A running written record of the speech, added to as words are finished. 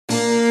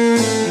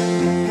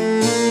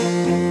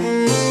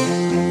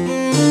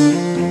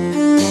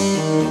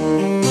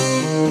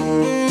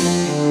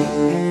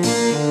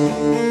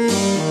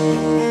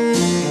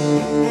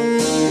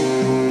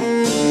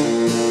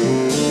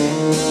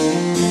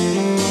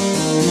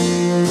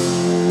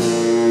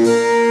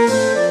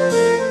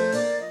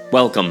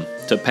Welcome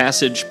to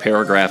Passage,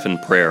 Paragraph,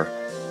 and Prayer.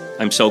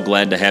 I'm so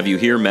glad to have you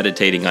here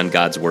meditating on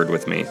God's Word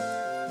with me.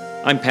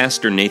 I'm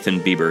Pastor Nathan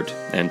Biebert,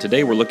 and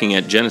today we're looking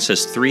at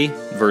Genesis 3,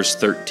 verse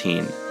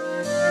 13.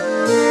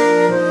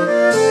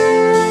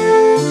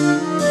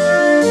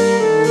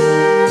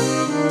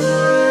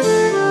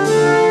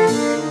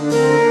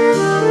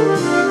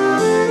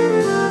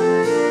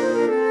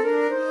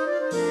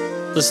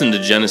 Listen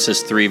to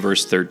Genesis 3,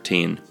 verse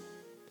 13.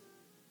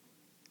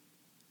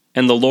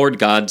 And the Lord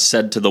God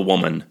said to the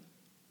woman,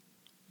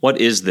 "What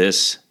is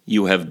this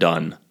you have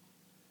done?"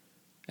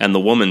 And the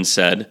woman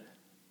said,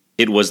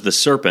 "It was the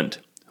serpent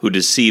who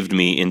deceived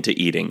me into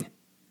eating."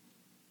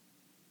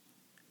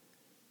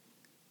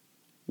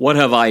 What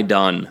have I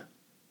done?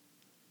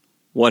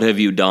 What have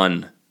you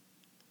done?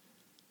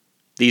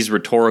 These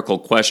rhetorical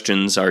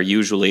questions are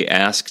usually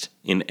asked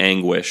in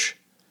anguish.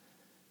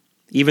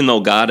 Even though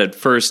God at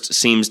first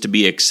seems to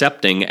be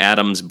accepting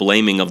Adam's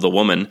blaming of the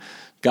woman,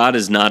 God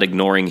is not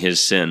ignoring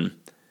his sin.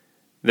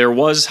 There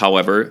was,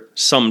 however,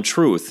 some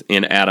truth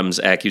in Adam's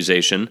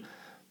accusation.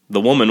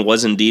 The woman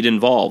was indeed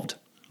involved,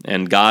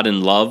 and God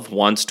in love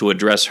wants to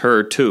address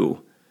her too.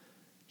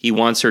 He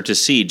wants her to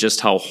see just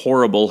how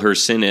horrible her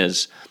sin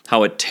is,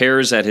 how it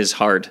tears at his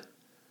heart.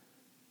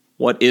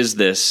 What is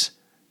this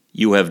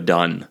you have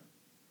done?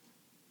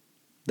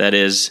 That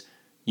is,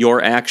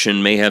 your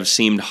action may have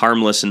seemed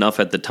harmless enough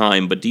at the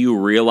time, but do you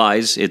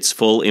realize its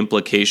full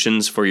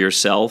implications for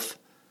yourself,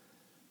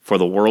 for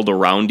the world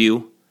around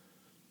you,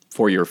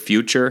 for your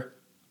future,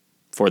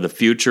 for the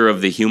future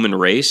of the human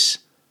race?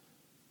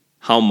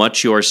 How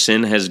much your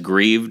sin has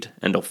grieved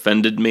and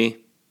offended me?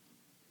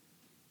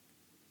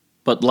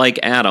 But like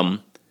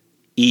Adam,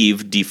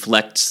 Eve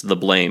deflects the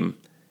blame,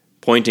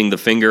 pointing the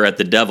finger at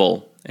the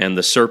devil and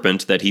the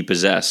serpent that he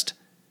possessed.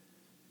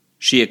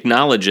 She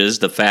acknowledges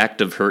the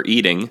fact of her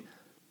eating,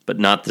 but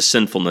not the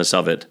sinfulness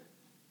of it.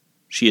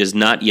 She is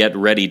not yet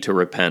ready to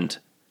repent.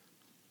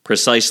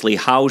 Precisely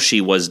how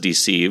she was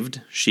deceived,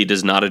 she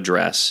does not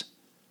address.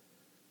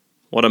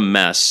 What a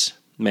mess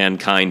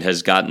mankind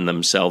has gotten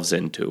themselves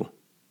into.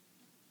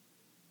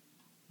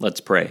 Let's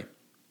pray.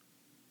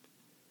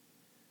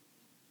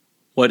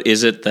 What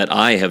is it that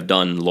I have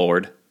done,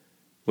 Lord,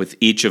 with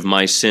each of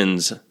my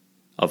sins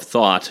of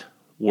thought,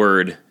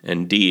 word,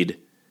 and deed?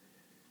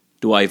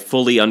 Do I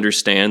fully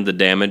understand the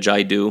damage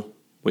I do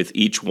with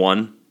each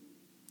one,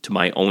 to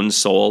my own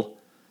soul,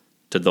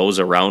 to those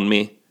around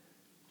me,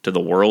 to the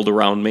world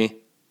around me?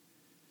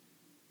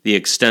 The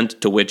extent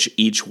to which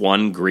each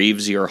one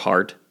grieves your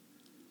heart?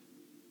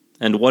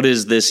 And what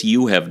is this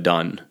you have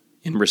done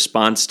in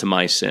response to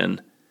my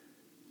sin?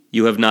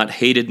 You have not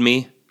hated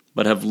me,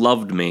 but have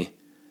loved me.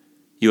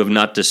 You have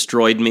not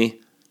destroyed me,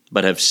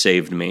 but have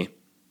saved me.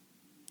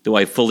 Do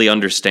I fully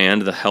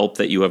understand the help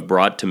that you have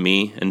brought to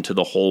me and to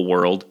the whole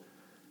world?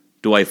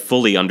 Do I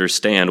fully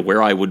understand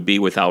where I would be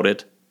without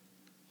it?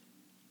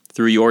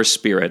 Through your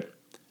Spirit,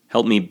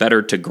 help me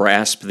better to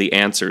grasp the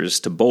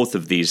answers to both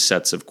of these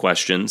sets of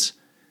questions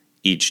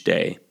each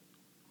day.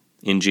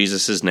 In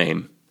Jesus'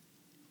 name,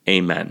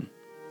 amen.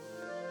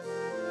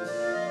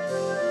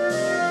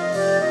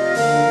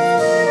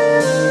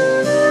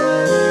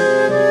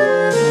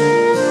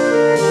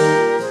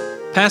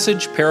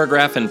 Passage,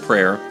 Paragraph, and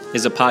Prayer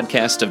is a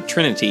podcast of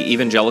Trinity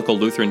Evangelical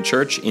Lutheran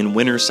Church in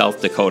Winner,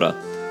 South Dakota.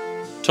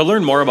 To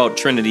learn more about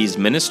Trinity's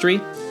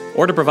ministry,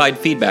 or to provide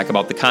feedback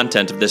about the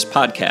content of this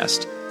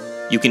podcast,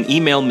 you can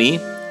email me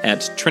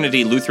at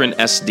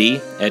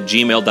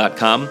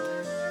trinitylutheransd@gmail.com,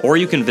 or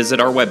you can visit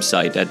our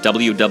website at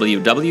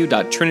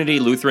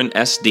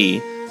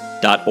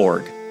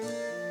www.trinitylutheransd.org.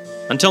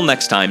 Until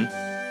next time,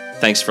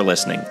 thanks for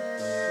listening.